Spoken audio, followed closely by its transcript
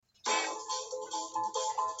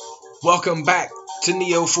Welcome back to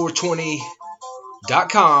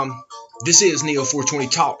Neo420.com. This is Neo420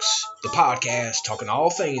 Talks, the podcast talking all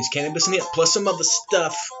things cannabis and hemp, plus some other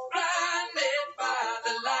stuff.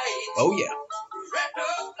 Oh yeah.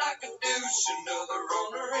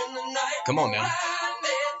 Come on now.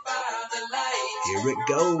 Here it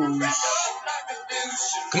goes.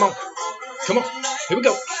 Come on. Come on. Here we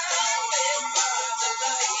go.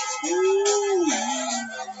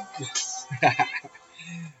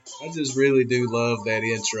 I just really do love that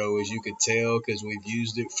intro, as you could tell, because we've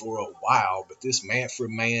used it for a while. But this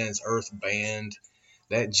Manfred Mann's Earth Band,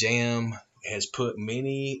 that jam has put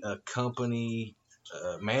many a company,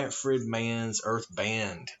 Manfred Mann's Earth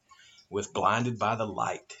Band with Blinded by the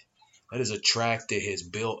Light. That is a track that has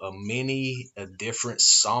built a different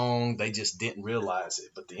song. They just didn't realize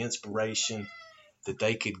it. But the inspiration that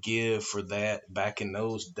they could give for that back in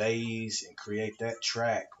those days and create that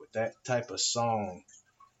track with that type of song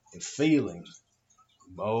and feeling,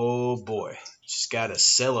 oh boy, just gotta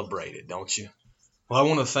celebrate it, don't you? Well, I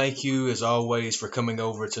want to thank you as always for coming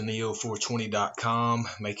over to Neo420.com,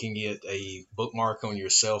 making it a bookmark on your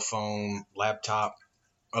cell phone, laptop,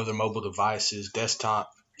 other mobile devices,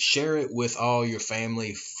 desktop. Share it with all your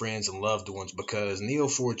family, friends, and loved ones, because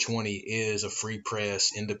Neo420 is a free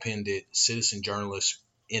press, independent, citizen journalist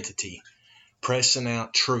entity pressing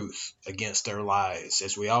out truth against their lies.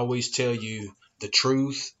 As we always tell you, the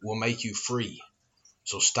truth will make you free.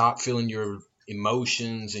 So stop filling your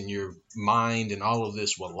emotions and your mind and all of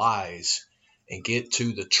this with lies and get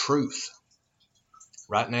to the truth.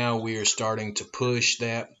 Right now we are starting to push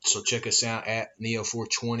that. So check us out at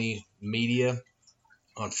Neo420 Media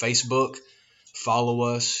on Facebook. Follow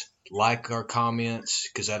us, like our comments,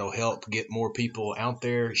 because that'll help get more people out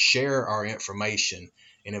there. Share our information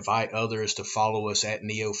and invite others to follow us at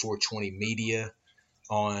Neo420 Media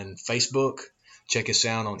on Facebook. Check us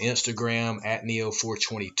out on Instagram at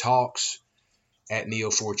Neo420 Talks, at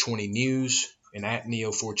Neo420 News, and at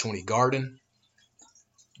Neo420 Garden.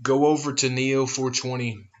 Go over to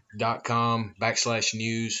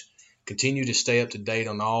Neo420.com/news. Continue to stay up to date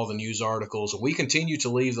on all the news articles. And we continue to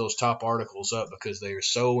leave those top articles up because they are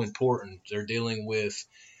so important. They're dealing with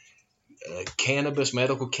cannabis,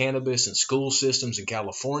 medical cannabis, and school systems in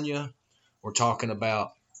California. We're talking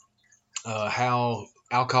about how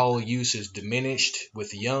alcohol use is diminished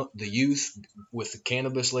with the youth with the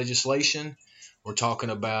cannabis legislation. We're talking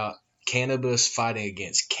about cannabis fighting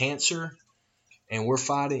against cancer. And we're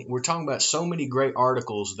talking about so many great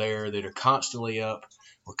articles there that are constantly up.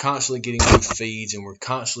 We're constantly getting new feeds, and we're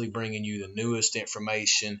constantly bringing you the newest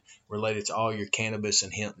information related to all your cannabis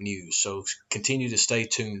and hemp news. So continue to stay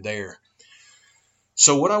tuned there.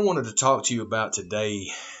 So what I wanted to talk to you about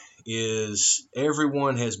today is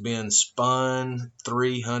everyone has been spun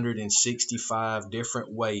 365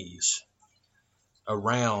 different ways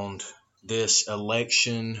around this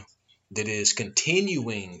election that is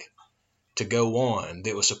continuing to go on,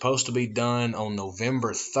 that was supposed to be done on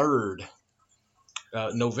November 3rd,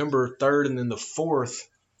 and then the 4th,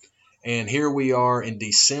 and here we are in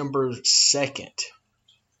December 2nd,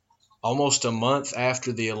 almost a month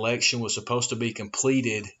after the election was supposed to be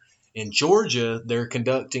completed. In Georgia, they're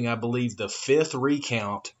conducting, I believe, the 5th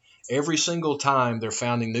recount. Every single time they're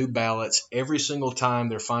finding new ballots. Every single time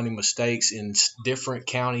they're finding mistakes in different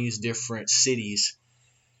counties, different cities.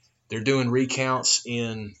 They're doing recounts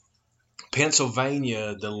in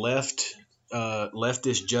Pennsylvania. The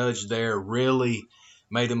leftist judge there really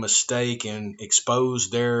made a mistake and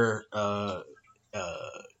exposed their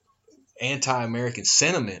anti-American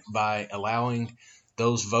sentiment by allowing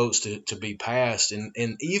those votes to be passed.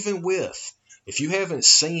 And even if you haven't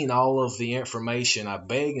seen all of the information, I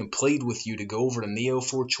beg and plead with you to go over to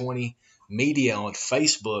Neo420 Media on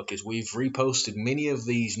Facebook, as we've reposted many of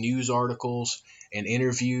these news articles and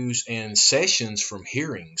interviews and sessions from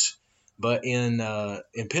hearings. But in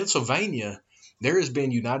Pennsylvania, there has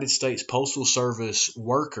been United States Postal Service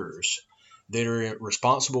workers that are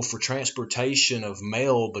responsible for transportation of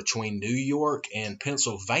mail between New York and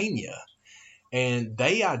Pennsylvania. And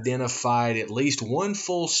they identified at least one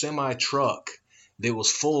full semi-truck that was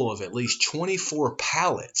full of at least 24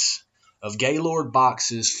 pallets of Gaylord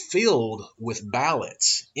boxes filled with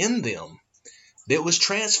ballots in them that was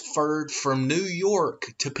transferred from New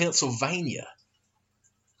York to Pennsylvania.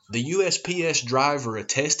 The USPS driver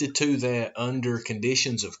attested to that under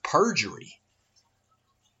conditions of perjury,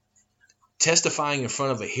 testifying in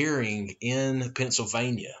front of a hearing in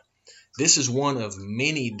Pennsylvania. This is one of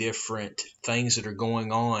many different things that are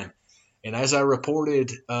going on. And as I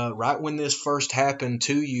reported right when this first happened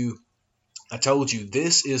to you, I told you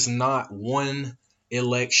this is not one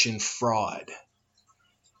election fraud.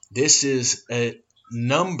 This is a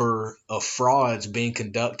number of frauds being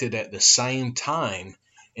conducted at the same time.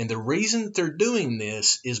 And the reason that they're doing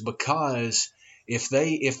this is because if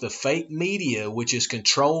the fake media, which is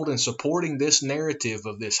controlled and supporting this narrative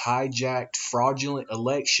of this hijacked fraudulent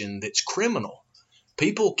election that's criminal.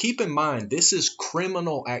 People, keep in mind, this is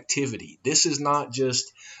criminal activity. This is not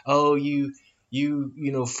just, oh, you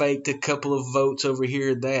faked a couple of votes over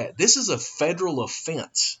here, that. This is a federal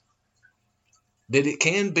offense. That it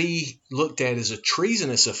can be looked at as a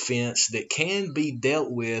treasonous offense that can be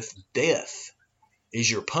dealt with. Death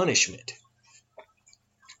is your punishment.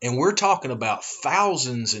 And we're talking about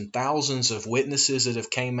thousands and thousands of witnesses that have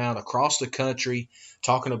came out across the country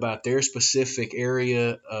talking about their specific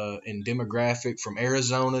area and demographic, from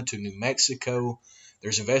Arizona to New Mexico.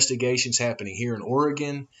 There's investigations happening here in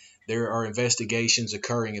Oregon. There are investigations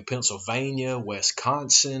occurring in Pennsylvania,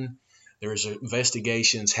 Wisconsin. There's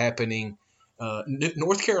investigations happening.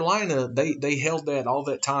 North Carolina, they held that all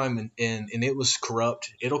that time, and it was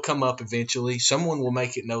corrupt. It'll come up eventually. Someone will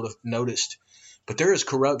make it noticed. But there is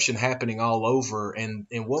corruption happening all over, and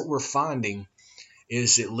what we're finding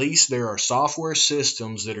is at least there are software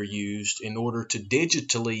systems that are used in order to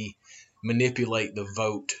digitally manipulate the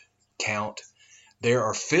vote count. There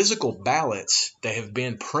are physical ballots that have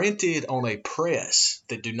been printed on a press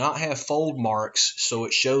that do not have fold marks, so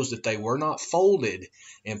it shows that they were not folded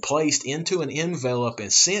and placed into an envelope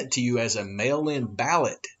and sent to you as a mail-in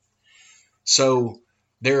ballot. So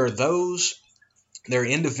there are those. There are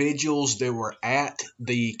individuals that were at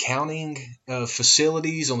the counting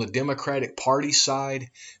facilities on the Democratic Party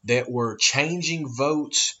side that were changing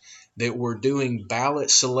votes, that were doing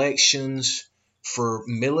ballot selections for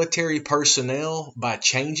military personnel by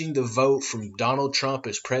changing the vote from Donald Trump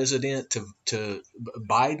as president to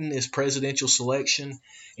Biden as presidential selection.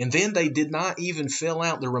 And then they did not even fill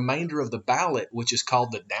out the remainder of the ballot, which is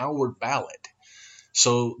called the downward ballot.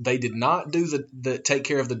 So they did not do the take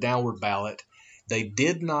care of the downward ballot. They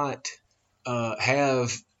did not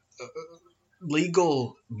have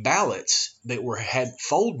legal ballots that had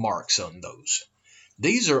fold marks on those.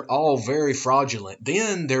 These are all very fraudulent.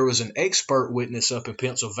 Then there was an expert witness up in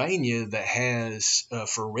Pennsylvania that has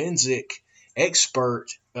forensic expert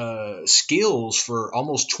skills for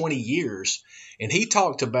almost 20 years. And he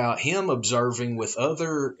talked about him observing with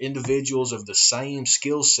other individuals of the same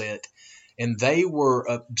skill set. And they were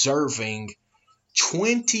observing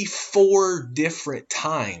 24 different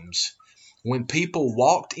times when people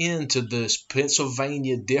walked into this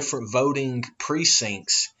Pennsylvania different voting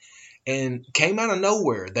precincts and came out of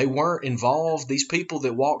nowhere. They weren't involved. These people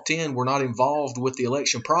that walked in were not involved with the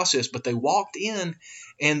election process, but they walked in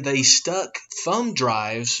and they stuck thumb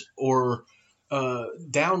drives or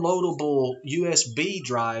downloadable USB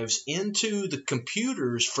drives into the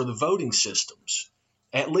computers for the voting systems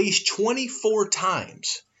at least 24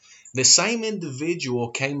 times. The same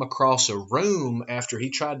individual came across a room after he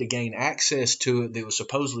tried to gain access to it that was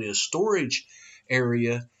supposedly a storage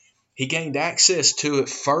area. He gained access to it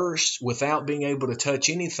first without being able to touch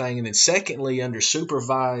anything, and then secondly, under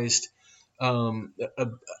supervised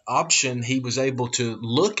option, he was able to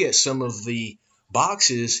look at some of the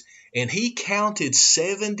boxes, and he counted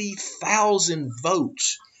 70,000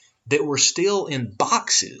 votes that were still in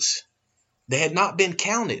boxes. They had not been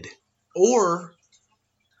counted, or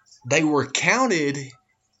they were counted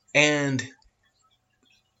and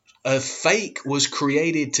a fake was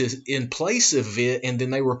created in place of it, and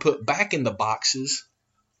then they were put back in the boxes.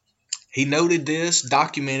 He noted this,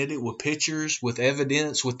 documented it with pictures, with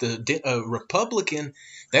evidence, with the Republican.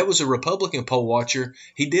 That was a Republican poll watcher.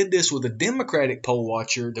 He did this with a Democratic poll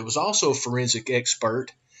watcher that was also a forensic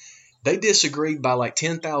expert. They disagreed by like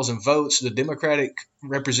 10,000 votes. The Democratic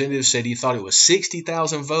representative said he thought it was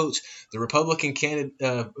 60,000 votes. The Republican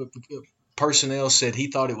personnel said he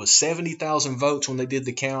thought it was 70,000 votes when they did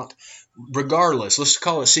the count. Regardless, let's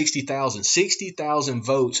call it 60,000. 60,000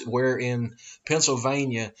 votes, where in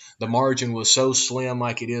Pennsylvania the margin was so slim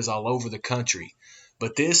like it is all over the country.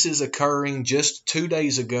 But this is occurring just 2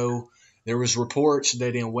 days ago. There was reports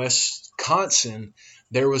that in Wisconsin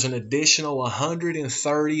there was an additional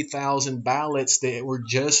 130,000 ballots that were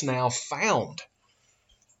just now found.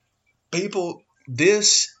 People,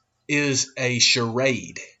 this is a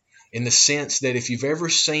charade, in the sense that if you've ever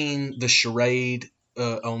seen the charade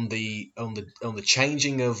on the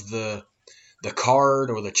changing of the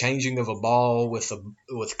card or the changing of a ball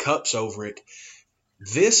with cups over it,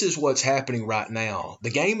 this is what's happening right now. The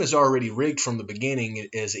game is already rigged from the beginning,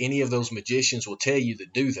 as any of those magicians will tell you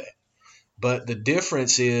that do that. But the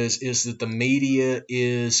difference is that the media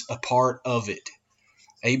is a part of it.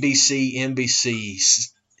 ABC, NBC,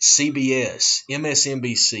 CBS,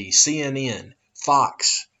 MSNBC, CNN,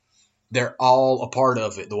 Fox, they're all a part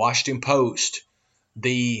of it. The Washington Post,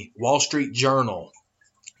 the Wall Street Journal,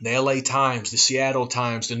 the LA Times, the Seattle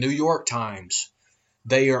Times, the New York Times,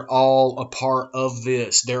 they are all a part of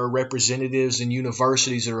this. There are representatives in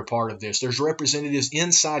universities that are a part of this. There's representatives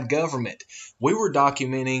inside government. We were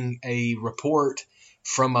documenting a report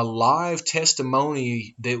from a live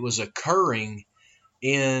testimony that was occurring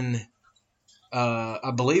in,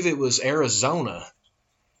 I believe it was Arizona.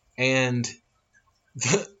 And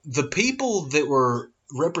the people that were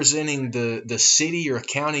representing the city or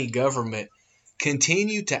county government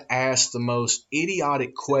continue to ask the most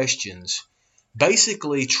idiotic questions,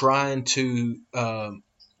 basically trying to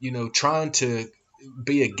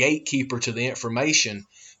be a gatekeeper to the information,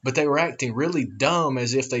 but they were acting really dumb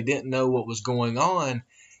as if they didn't know what was going on.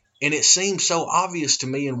 And it seemed so obvious to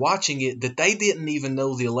me in watching it that they didn't even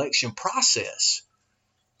know the election process.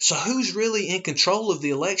 So who's really in control of the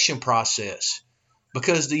election process?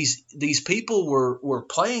 Because these people were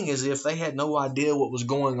playing as if they had no idea what was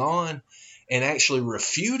going on and actually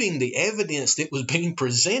refuting the evidence that was being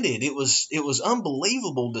presented. It was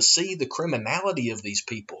unbelievable to see the criminality of these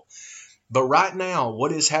people. But right now,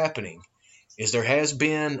 what is happening is there has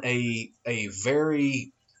been a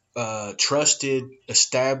very trusted,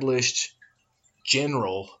 established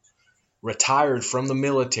general retired from the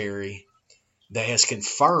military that has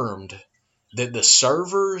confirmed that the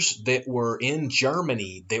servers that were in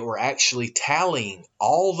Germany that were actually tallying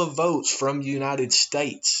all the votes from the United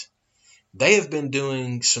States, they have been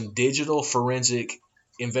doing some digital forensic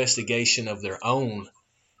investigation of their own,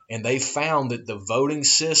 and they found that the voting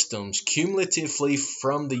systems cumulatively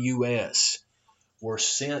from the U.S. were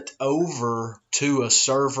sent over to a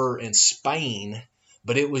server in Spain,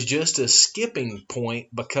 but it was just a skipping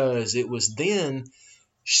point because it was then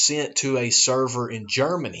sent to a server in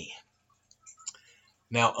Germany.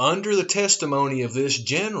 Now, under the testimony of this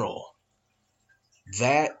general,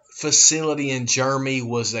 that facility in Germany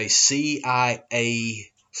was a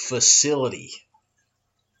CIA facility.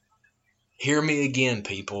 Hear me again,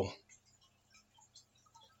 people.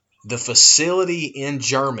 The facility in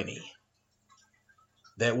Germany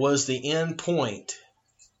that was the end point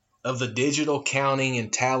of the digital counting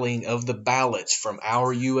and tallying of the ballots from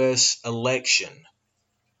our U.S. election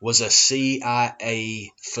was a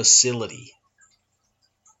CIA facility.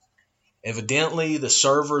 Evidently, the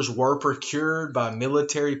servers were procured by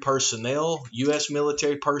military personnel, U.S.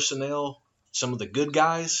 military personnel, some of the good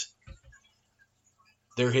guys.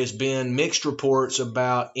 There has been mixed reports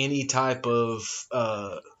about any type of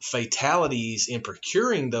fatalities in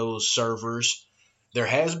procuring those servers. There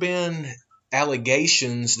has been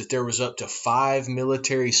allegations that there was up to 5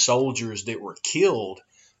 military soldiers that were killed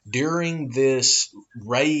during this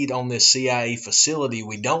raid on this CIA facility.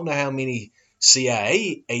 We don't know how many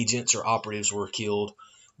CIA agents or operatives were killed,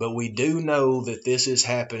 but we do know that this is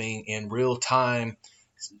happening in real time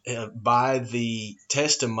by the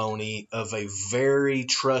testimony of a very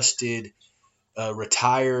trusted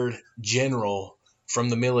retired general from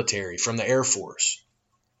the military, from the Air Force.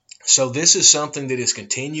 So this is something that is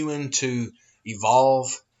continuing to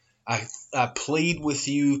evolve. I plead with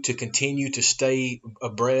you to continue to stay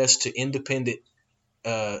abreast to independent,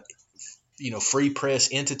 free press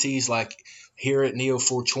entities like here at Neo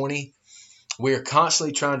 420. We are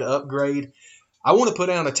constantly trying to upgrade. I want to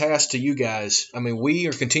put out a task to you guys. I mean, we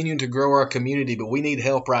are continuing to grow our community, but we need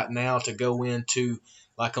help right now to go into,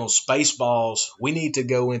 like on Spaceballs, we need to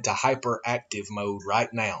go into hyperactive mode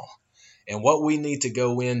right now. And what we need to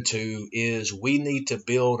go into is we need to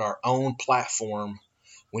build our own platform.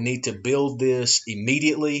 We need to build this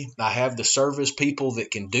immediately. I have the service people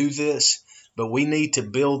that can do this, but we need to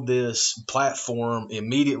build this platform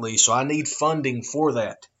immediately. So I need funding for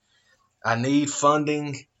that. I need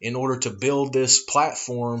funding in order to build this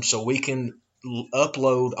platform so we can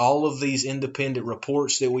upload all of these independent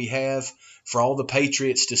reports that we have for all the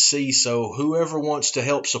patriots to see. So whoever wants to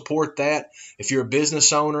help support that, if you're a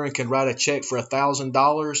business owner and can write a check for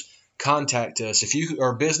 $1,000, contact us. If you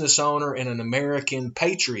are a business owner and an American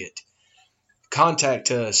patriot,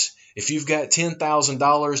 contact us. If you've got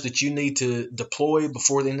 $10,000 that you need to deploy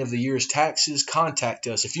before the end of the year's taxes, contact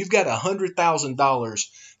us. If you've got $100,000,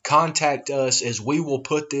 contact us, as we will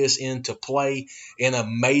put this into play in a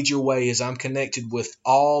major way, as I'm connected with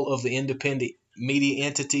all of the independent media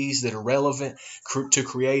entities that are relevant to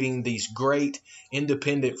creating these great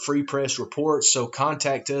independent free press reports. So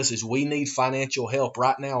contact us, as we need financial help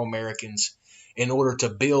right now, Americans, in order to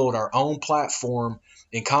build our own platform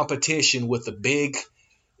in competition with the big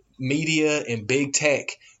media and big tech.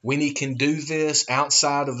 We can do this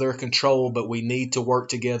outside of their control, but we need to work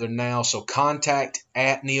together now. So contact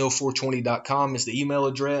at neo420.com is the email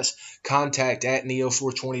address. Contact at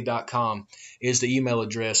neo420.com is the email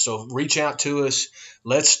address. So reach out to us.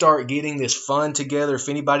 Let's start getting this fund together. If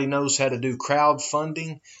anybody knows how to do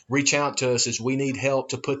crowdfunding, reach out to us as we need help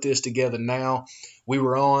to put this together now. We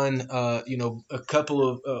were on,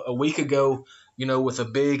 a week ago, with a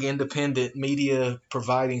big independent media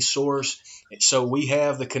providing source. So we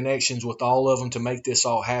have the connections with all of them to make this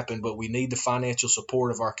all happen, but we need the financial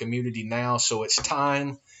support of our community now. So it's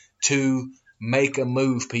time to make a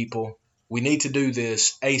move, people. We need to do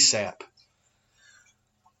this ASAP.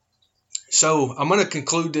 So I'm going to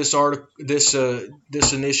conclude this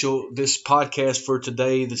podcast for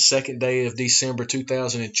today, the second day of December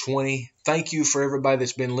 2020. Thank you for everybody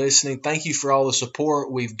that's been listening. Thank you for all the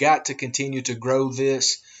support. We've got to continue to grow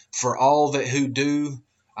this. For all that who do,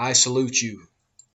 I salute you.